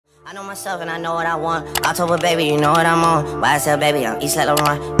I know myself and I know what I want. October, baby, you know what I'm on. YSL, baby, I'm East Lateral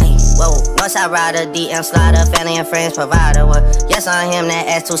Run. Hey, whoa, Northside rider, DM slider, family and friends provider. What? Yes, I'm him, that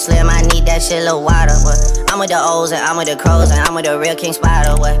ass too slim. I need that shit a little wider. What? I'm with the O's and I'm with the crows and I'm with the real King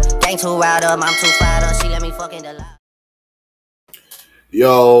Spider. What? Gang too riled up, I'm too fired up. She let me fucking the lie.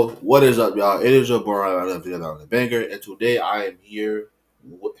 Yo, what is up, y'all? It is your boy, another video on the banger, and today I am here.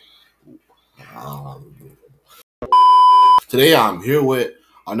 Today I'm here with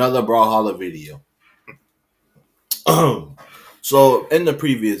another Brawlhalla video. So in the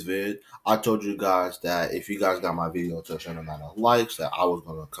previous vid, I told you guys that if you guys got my video to a certain amount of likes, that I was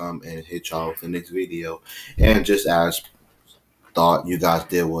gonna come and hit y'all with the next video, and just as thought, you guys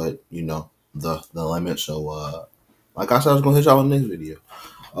did what the limit. So like I said, I was gonna hit y'all with the next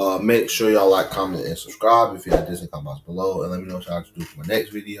video. Make sure y'all like, comment, and subscribe if you have this in comments below, and let me know what y'all to do for my next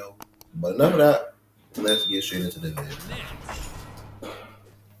video. But enough of that, let's get straight into the video.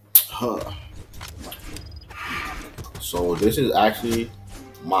 So this is actually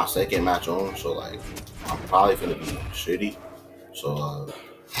my second match on, so like I'm probably gonna be shitty. So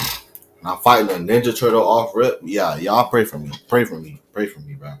I'm fighting a Ninja Turtle off rip. Yeah, y'all pray for me. Pray for me. Pray for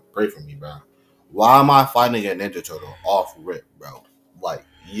me, bro. Pray for me, bro. Why am I fighting a Ninja Turtle off rip, bro? Like,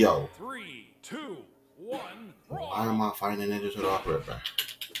 yo. 3, 2, 1. Why am I fighting a Ninja Turtle off rip, bro?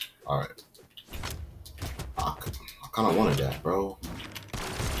 Alright. I kind of wanted that, bro.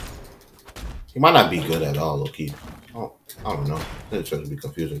 He might not be good at all, low-key. I don't know. It's trying to be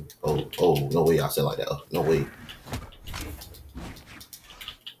confusing. Oh, no way I said like that. No way.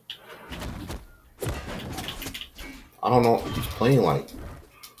 I don't know. He's playing like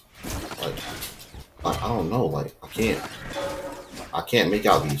I don't know. Like I can't make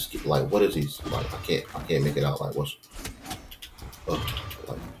out these. Like, what is these? Like, I can't make it out. Like, what's like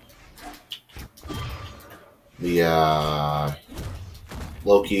the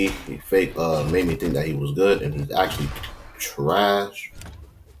low-key fake made me think that he was good, and he's actually trash.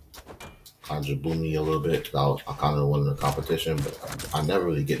 Kind of just blew me a little bit because I kind of won the competition, but I never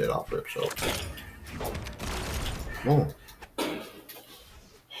really get it off rip. So, come on.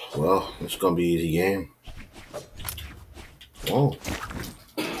 Well, it's gonna be an easy game. Come on.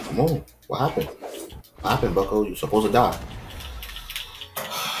 Come on. What happened? What happened, Bucko? You're supposed to die.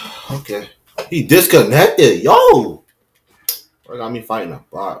 Okay. He disconnected. Yo! Bro, got me fighting a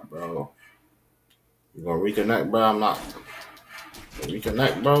bot, bro. You gonna reconnect, bro? I'm not.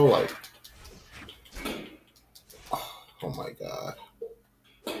 Reconnect, bro? Like. Oh my god.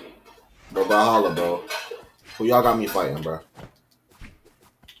 Bro, Brawlhalla, bro. Who y'all got me fighting, bro?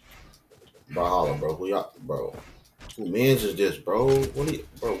 Brawlhalla, bro. Who y'all, bro? Who mans is this, bro?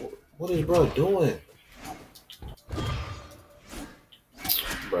 What is bro doing?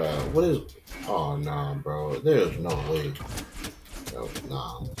 Bro, what is? Oh nah, bro. There's no way. Nah,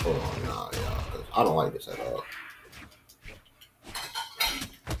 hold on, nah, yeah. I don't like this at all.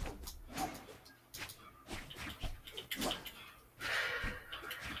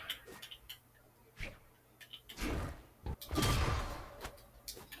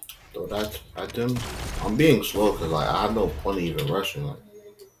 So that's at them. I'm being slow because like I have no point of even rushing. Like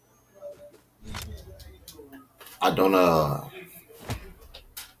I don't know.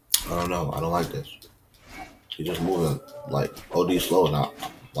 I don't like this. He's just moving like OD slow now.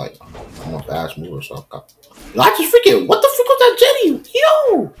 Like I'm a fast mover, so I just freaking what the frick was that Jetty?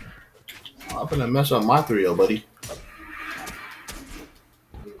 Yo! I'm gonna mess up my 3-0, buddy.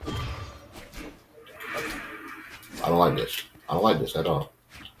 I don't like this. I don't like this at all.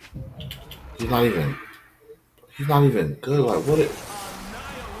 He's not even good. Like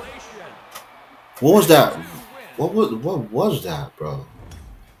what was that? What was that, bro?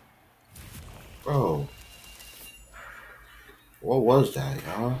 Bro. What was that,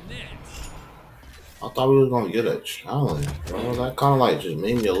 y'all? I thought we was gonna get a challenge, bro. That kinda like just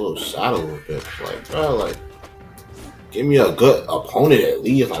made me a little sad a little bit. Like, bro, like give me a good opponent at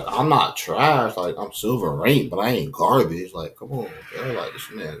least. Like I'm not trash. Like I'm silver ranked, but I ain't garbage. Like, come on, bro. Like this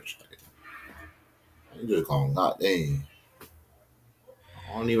man you just calling god dang.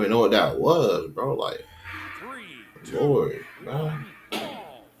 I don't even know what that was, bro. Like, Lord, bro.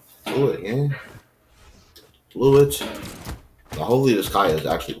 Do it, man. Do it. Now, hopefully this guy is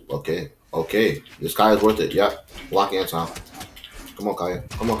actually okay. Okay. This guy is worth it. Yeah. Block in time. Come on, Kaya.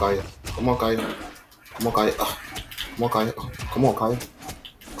 Come on, Kaya. Come on, Kaya. Come on, Kaya. Come on, Kaya. Come on, Kaya.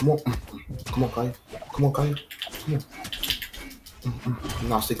 Come on. Come on, Kaya. Come on, Kaya. Come on. I'm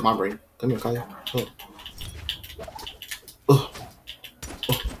not sticking my brain. Come here, Kaya.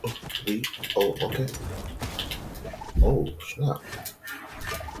 Oh, okay. Oh, snap.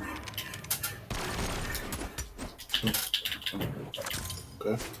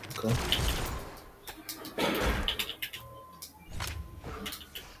 Okay. Okay.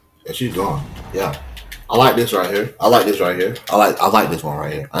 Yeah, she's gone. Yeah. I like this right here. I like this right here. I like this one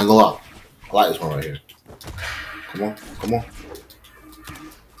right here. I ain't gonna lie. I like this one right here. Come on. Come on.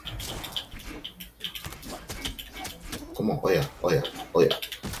 Come on. Oh yeah. Oh yeah. Oh yeah.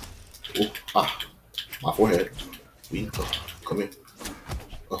 Ooh. Ah. My forehead. We come here.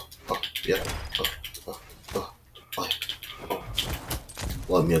 Yeah. Oh, yeah.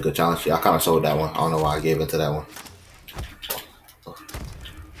 Love me a good challenge. Yeah, I kind of sold that one. I don't know why I gave it to that one.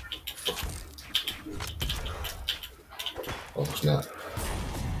 Oh, snap.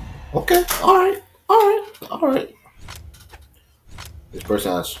 Okay. All right. All right. All right. This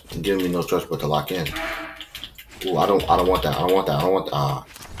person has given me no choice but to lock in. Ooh, I don't want that. I don't want that. I don't want that. Ah,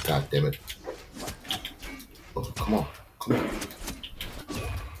 god damn it. Oh, come on. Come on.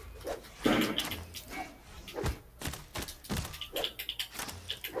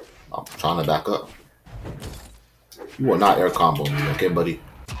 I'm trying to back up. You will not air combo me, okay, buddy?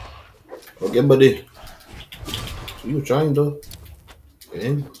 Okay, buddy. So you were trying though. It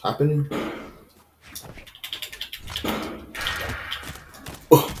ain't happening.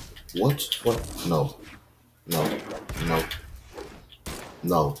 Oh, what? What? No. No. No.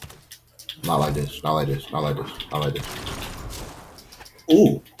 No. Not like this. Not like this. Not like this. Not like this.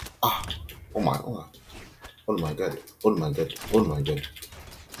 Ooh. Ah. Oh my. Oh my. Oh my god. Oh my god. Oh my god.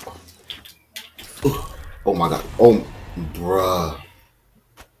 Oh my god. Oh, bruh.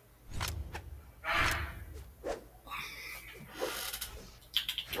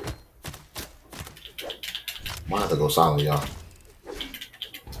 Might have to go silent, y'all.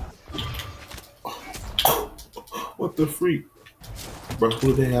 What the freak? Bro,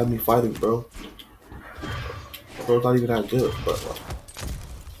 who they have me fighting, bro? Bro's not even that good, but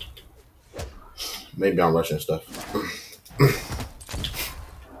maybe I'm rushing stuff.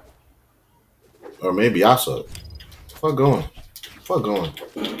 Or maybe I suck. Fuck going. Fuck going.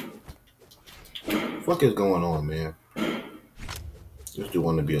 Fuck is going on, man? This dude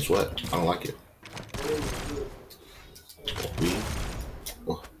want to be a sweat. I don't like it.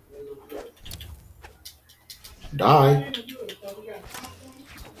 Oh. Die.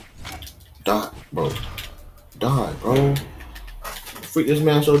 Die, bro. Die, bro. Freak this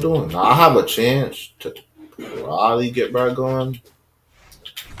man so doing. Now, I have a chance to probably get back going.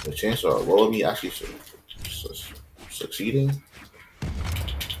 The chance of me actually succeeding.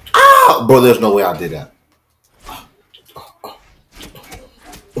 Ah! Bro, there's no way I did that.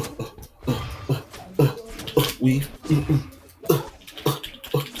 Weave.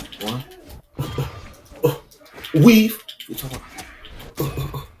 One. Weave.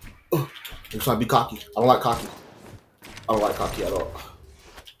 You're trying to be cocky. I don't like cocky. I don't like cocky at all.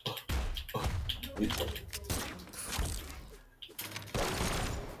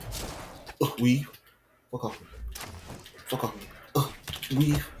 Weave. Fuck off. Fuck off.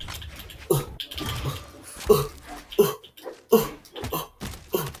 Weave.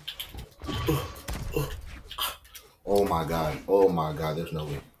 Oh my god. Oh my god. There's no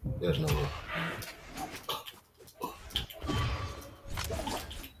way. There's no way.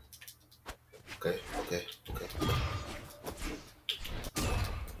 Okay. Okay. Okay.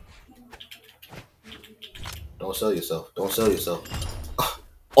 Don't sell yourself. Don't sell yourself.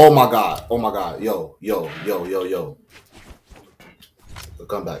 Oh my god. Oh my god. Yo. Yo. Yo. Yo. Yo. The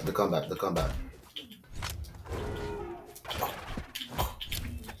comeback. The comeback. The comeback.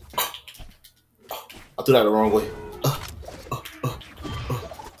 I threw that the wrong way.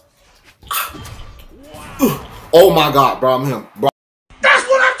 Oh my god, bro, I'm him. Bro. That's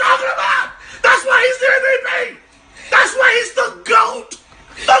what I'm talking about! That's why he's the MVP! That's why he's the GOAT!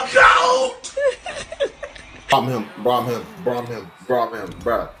 The GOAT! I'm him, bro, I'm him, bro, I'm him, bro, I'm him,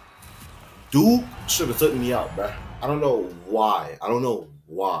 bro. Dude should have took me out, bro. I don't know why. I don't know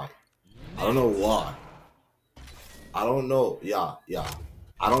why. I don't know why. I don't know. Yeah.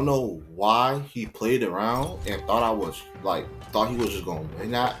 I don't know why he played around and thought he was just gonna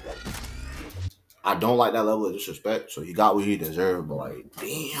win that. I don't like that level of disrespect. So he got what he deserved, but like,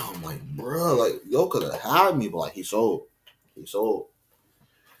 damn, like, bro, like, yo could have had me, but like, he sold himself.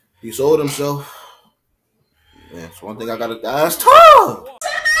 Man, it's one thing I gotta. That's tough.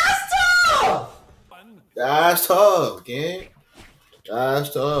 That's tough, gang.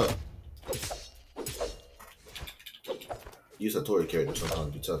 That's tough. Use a Tory character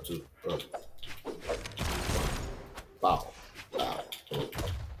sometimes be tough too. Bow. Bow.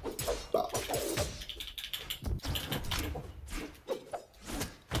 Bow.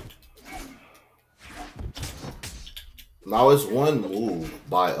 Now it's one move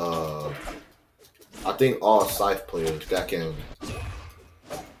by I think all Scythe players that can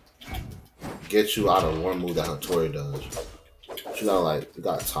get you out of one move that Hattori does. But you gotta like, you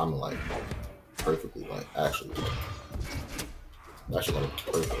gotta time it like perfectly, like actually, like actually gotta be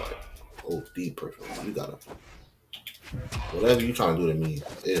perfect, like OD perfect. You gotta, whatever you trying to do to me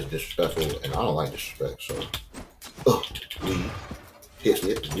is disrespectful, and I don't like disrespect. So, leave, hit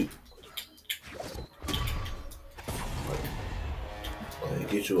it, leave. Like,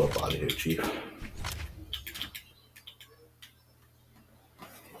 get you up out of here, Chief.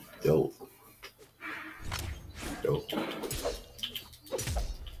 Yo.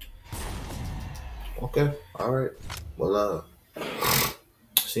 Okay, all right. Well,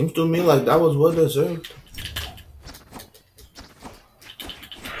 seems to me like that was well deserved.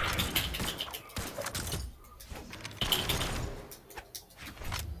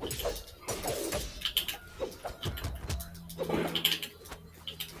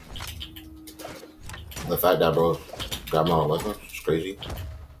 The fact that bro got my weapons is crazy.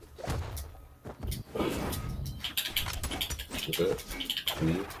 Okay.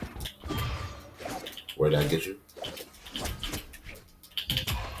 Where'd that get you?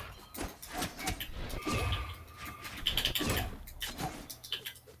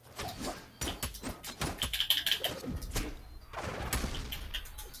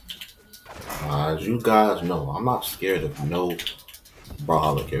 As you guys know, I'm not scared of no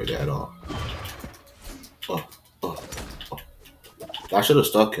Brawlhalla character at all. I should have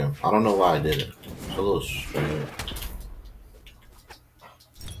stuck him. I don't know why I didn't. It's a little strange.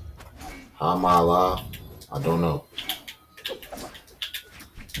 How am I alive? I don't know.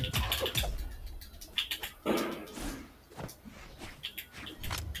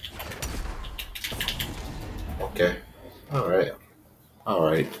 Okay. Alright.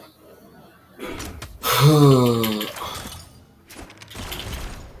 Alright.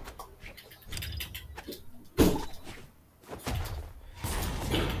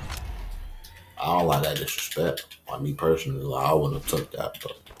 I don't like that disrespect. Like me personally, like, I wouldn't have took that,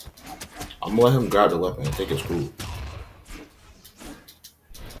 but I'm gonna let him grab the weapon and take his cool.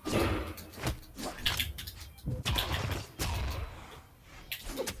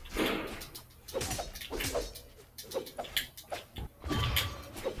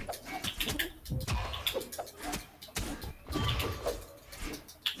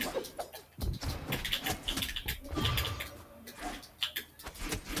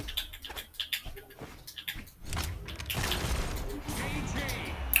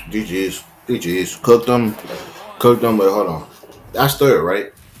 GG's. Cooked them. Wait, hold on. That's third,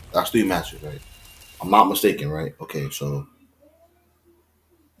 right? That's 3 matches, right? I'm not mistaken, right? Okay, so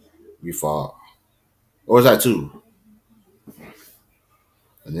we fought. Or was that 2?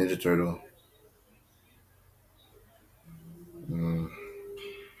 A Ninja Turtle. You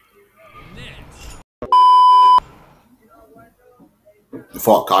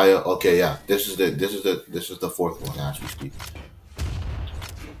fought Kaya. Okay, yeah. This is the 4th one as we speak.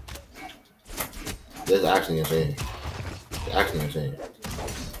 This is actually insane. It's actually insane.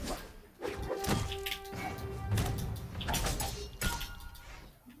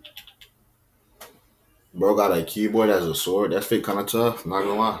 Bro got a keyboard as a sword. That fit kind of tough. Not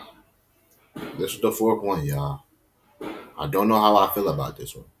gonna lie. This is the 4th one, y'all. I don't know how I feel about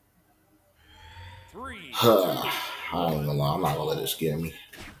this one. 3, 2, I ain't gonna lie. I'm not gonna let it scare me.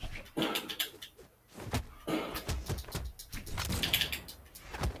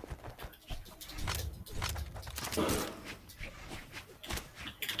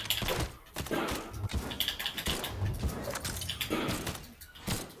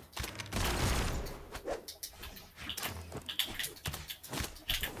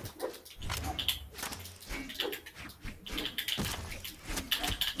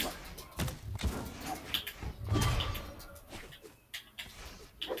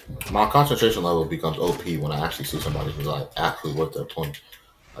 My concentration level becomes OP when I actually see somebody who's like actually worth their point.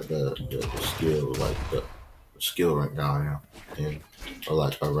 Like the skill, like the skill rank down here, and or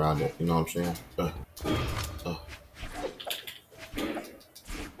like around it. You know what I'm saying?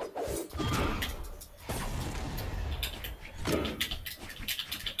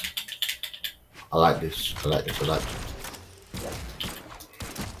 I like this. I like this.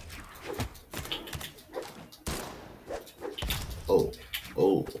 Oh.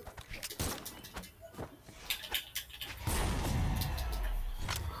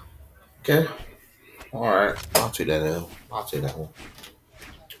 Okay. All right. I'll take that L. I'll take that one.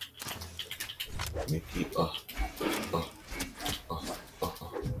 Let me keep. Come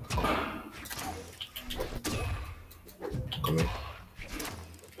here.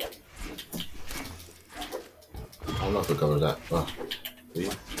 I don't know if it covers that. See?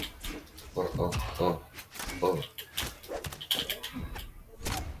 Oh.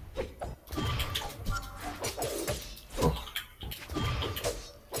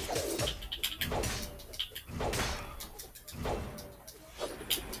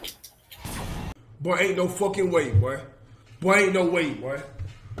 Boy, ain't no fucking way, boy. Boy, ain't no way, boy.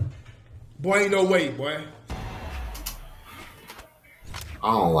 Boy, ain't no way, boy.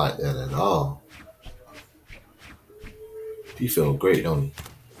 I don't like that at all. He feel great, don't he?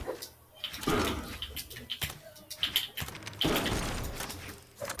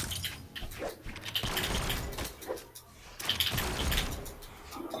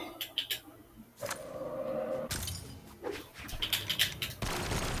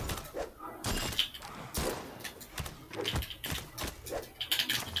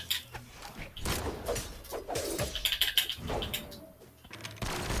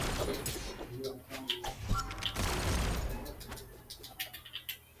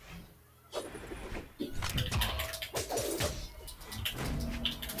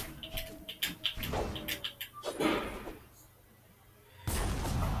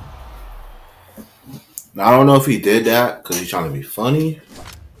 Now, I don't know if he did that because he's trying to be funny.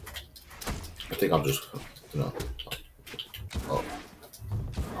 I think I'm just, you know, oh,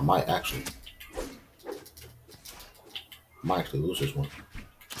 I might actually lose this one.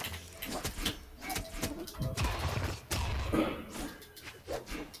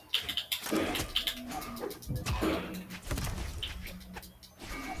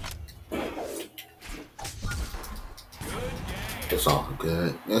 It's all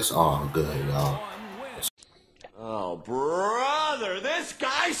good. It's all good, y'all. Oh, brother, this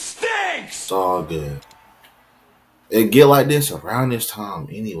guy stinks! It's all good. It get like this around this time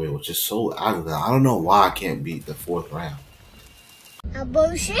anyway, which is so aggravating. I don't know why I can't beat the 4th round. A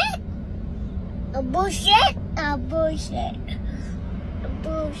bullshit? A bullshit? A bullshit? A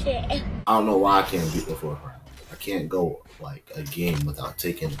bullshit? I don't know why I can't beat the 4th round. I can't go like a game without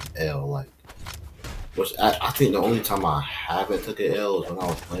taking an L. Like, which I think the only time I haven't took an L is when I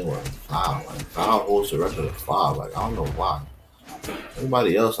was playing with Val. Like, Val holds the record of 5. Like, I don't know why.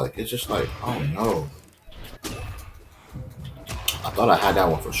 Everybody else, like, it's just like, I don't know. I thought I had that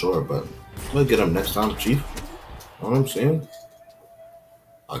one for sure, but I'm gonna get him next time, Chief. You know what I'm saying?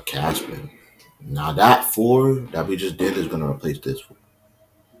 A Caspian. Now that 4 that we just did is gonna replace this 4.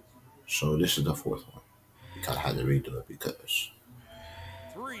 So this is the 4th one. Because I had to redo it because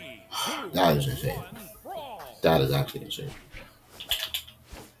that is insane. That is actually insane.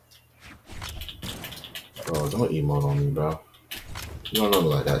 Bro, don't emote on me, bro. You don't know me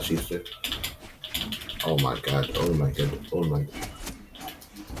like that, Chief. Oh my god. Oh my goodness. Oh my god.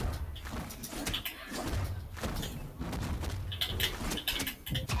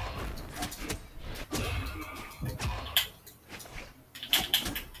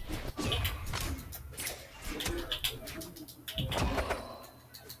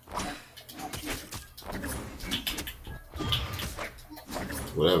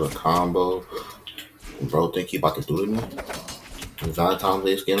 Whatever combo bro think he about to do to me. Valentine's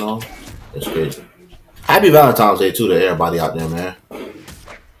Day skin on. It's crazy. Happy Valentine's Day too to everybody out there, man.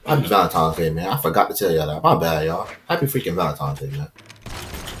 Happy Valentine's Day, man. I forgot to tell y'all that. My bad, y'all. Happy freaking Valentine's Day, man.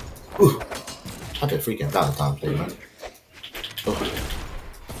 Ooh. Happy freaking Valentine's Day, man. Oh.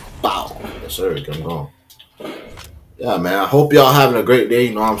 Bow. Yes, sir. Get him going. Yeah, man. I hope y'all having a great day.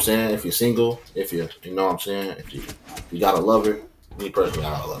 You know what I'm saying? If you're single, if you know what I'm saying? If you got a lover. Me personally,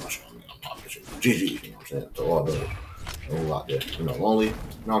 I got a lover. GG. You know what I'm saying? To all those out there, you know, lonely. You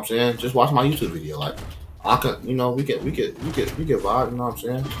know what I'm saying? Just watch my YouTube video. Like, I could, you know, we get vibe. You know what I'm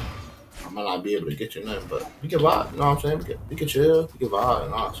saying? I might not be able to get you nothing, but we can vibe. You know what I'm saying? We can chill. We can vibe. You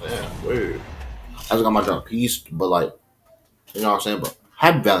know what I'm saying? Weird. I just got my dog peace, but like, you know what I'm saying? But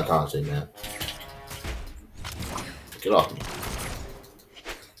happy Valentine's Day, man. Get off me.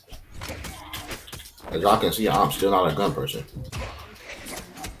 As y'all can see, I'm still not a gun person.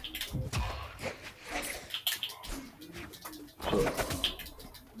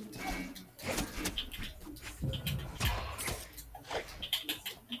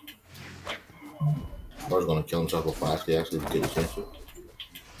 Bro's gonna kill himself before I actually get the chance to.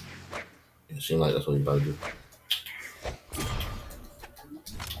 It seems like that's what you about to do.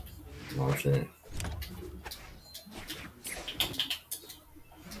 You know what I'm saying?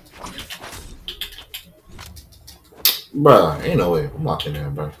 Bruh, ain't no way. I'm not in there,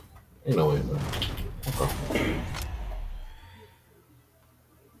 bruh. Ain't no way, bruh. Okay.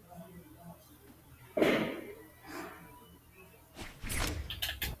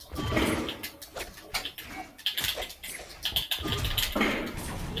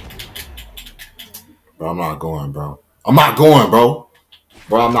 Bro, I'm not going, bro. I'm not going, bro.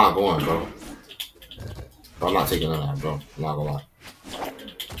 Bro, I'm not going, bro. Bro, I'm not taking none of that, bro. I'm not gonna lie.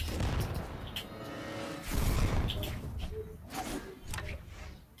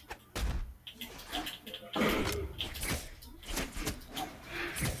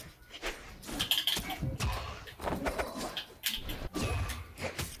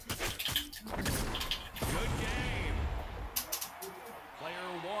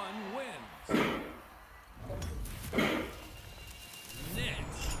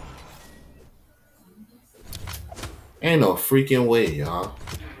 Ain't no freaking way, y'all.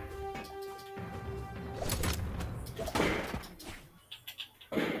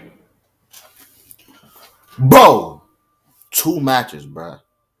 Bro! 2 matches, bro.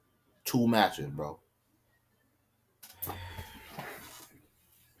 2 matches, bro.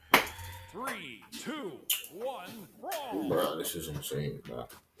 3, 2, 1, roll. Bro, this is insane, bro.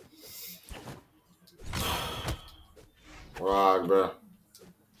 Right, bro.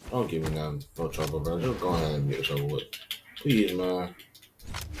 Don't give me no trouble, bro. Just go ahead and get this over with. Please, man.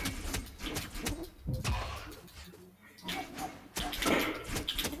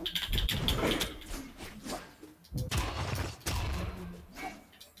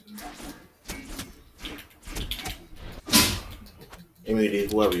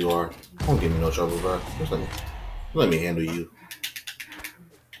 MED, whoever you are, don't give me no trouble, bro. Just let me handle you.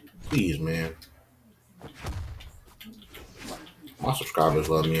 Please, man. My subscribers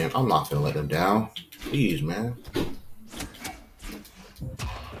love me, and I'm not gonna let them down. Please, man.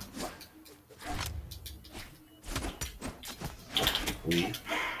 We.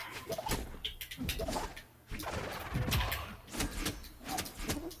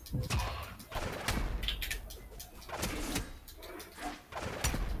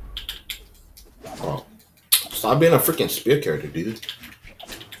 Oh, stop being a freaking spear character, dude.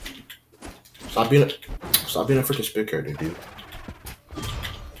 Stop being a freaking spear character, dude.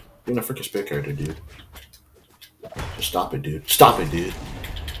 Being a freaking spear character, dude. Just stop it, dude. Stop it, dude.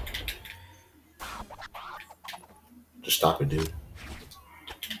 Just stop it, dude.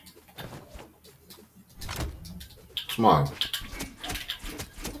 Come on.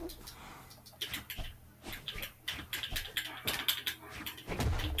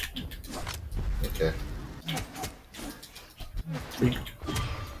 Okay.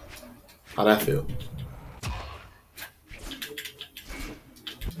 How'd that feel?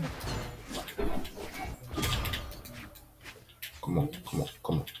 Come on, come on,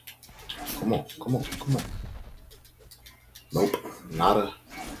 come on. Come on, come on, come on. Nope, nada.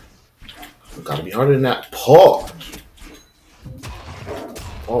 Gotta be harder than that. Pause.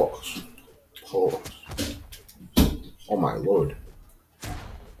 Pause. Pause. Oh my lord.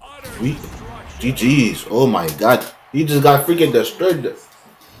 Weak. GG's. Oh my god. He just got freaking destroyed.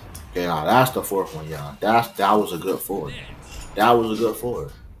 Okay, now that's the 4th one, y'all. That was a good 4. That was a good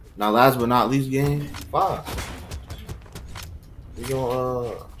 4. Now, last but not least, game 5. We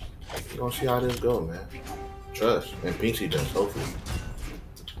gonna see how this go, man. Trust and Pinksy does, hopefully.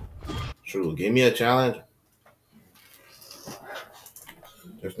 True, give me a challenge.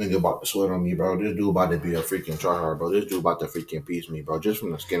 This nigga about to sweat on me, bro. This dude about to be a freaking tryhard, bro. This dude about to freaking piece me, bro. Just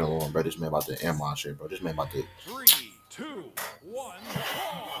from the skin alone, bro. This man about to end my shit, bro. This man about to. 3, 2, 1,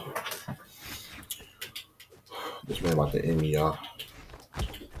 roll. This man about to end me, y'all.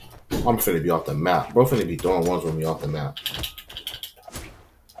 I'm finna be off the map. Bro finna be throwing ones with me off the map.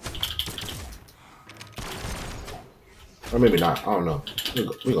 Or maybe not. I don't know.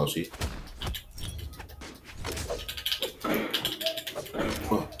 We gonna see.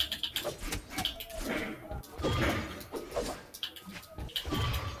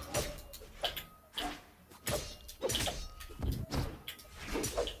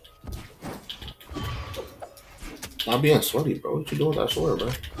 Stop being sweaty, bro. What you doing with that sword, bro?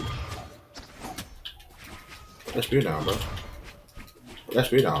 Put that spear down, bro. Put that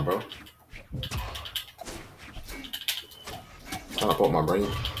spear down, bro. Trying to put my brain.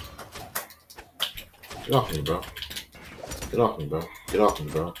 Get off me, bro. Get off me, bro. Get off me,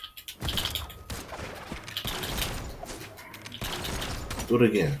 bro. Do it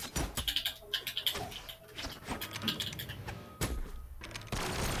again.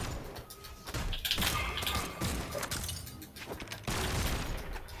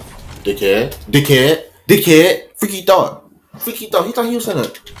 Dickhead. Dickhead. Dickhead. Freaky thought. Freaky thought. He thought he was gonna.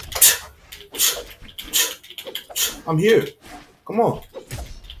 I'm here. Come on.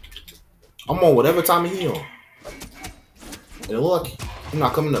 I'm on whatever time he on. And look, I'm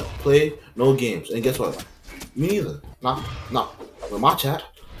not coming to play no games. And guess what? Me neither. Not with my chat.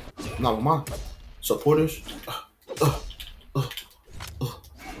 Not with my supporters. Come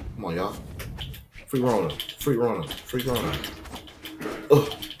on, y'all. Free Rona. Free Rona. Free Rona.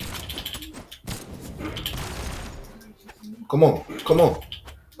 Come on. Come on.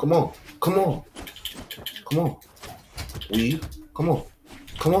 Come on. Come on. Come on. Weave. Come on.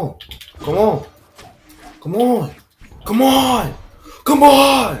 Come on. Come on. Come on. Come on. Come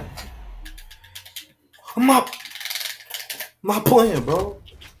on. I'm not playing, bro.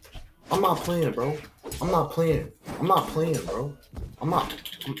 I'm not playing, bro. I'm not playing. I'm not playing, bro. I'm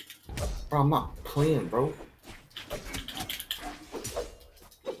not playing, bro.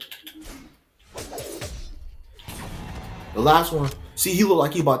 The last one, see, he looked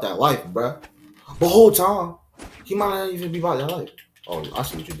like he about that life, bruh. The whole time, he might not even be about that life. Oh, I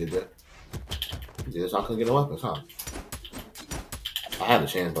see what you did there. You did this, I couldn't get no weapons, huh? I had a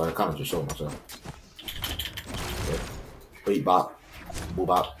chance, but I kind of just showed myself. Okay. Beep, bop, boo,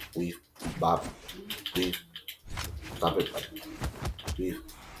 bop, weave, bop, weave. Stop it. Weave.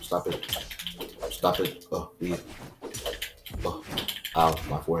 Stop it. Stop it. Oh, weave. Oh, ow,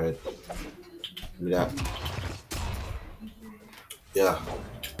 my forehead. Give me that. Yeah.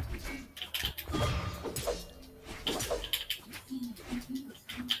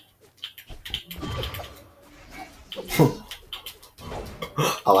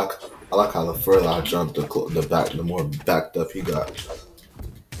 I like how the further I jumped, the more backed up he got.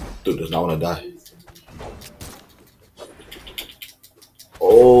 Dude does not want to die.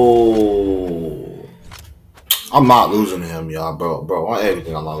 Oh, I'm not losing to him, y'all, bro. Bro, on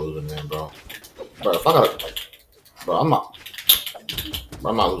everything, I'm not losing to him, bro. Bro, if I gotta, bro, I'm not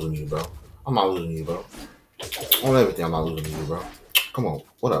losing to you, bro. I'm not losing to you, bro. On everything, I'm not losing to you, bro. Come on,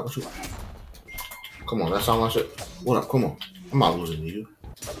 what up? What you? Come on, that sound like shit. What up? Come on, I'm not losing to you.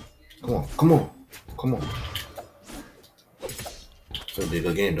 Come on, come on, come on. It's gonna be a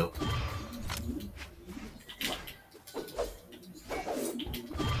good game, though.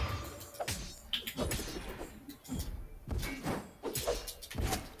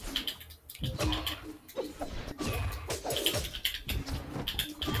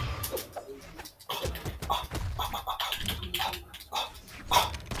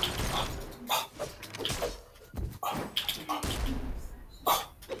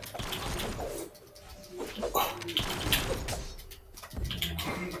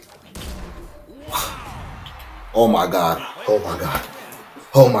 Oh my god. Oh my god.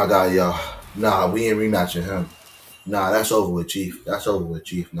 Oh my god, y'all. Nah, we ain't rematching him. Nah, that's over with, Chief. That's over with,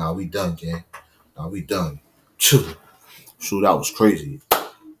 Chief. Nah, we done, gang. Nah, we done. Shoot, that was crazy.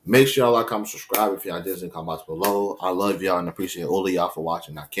 Make sure y'all like, comment, subscribe if y'all didn't. Comments below. I love y'all and appreciate all of y'all for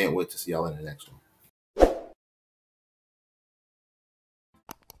watching. I can't wait to see y'all in the next one.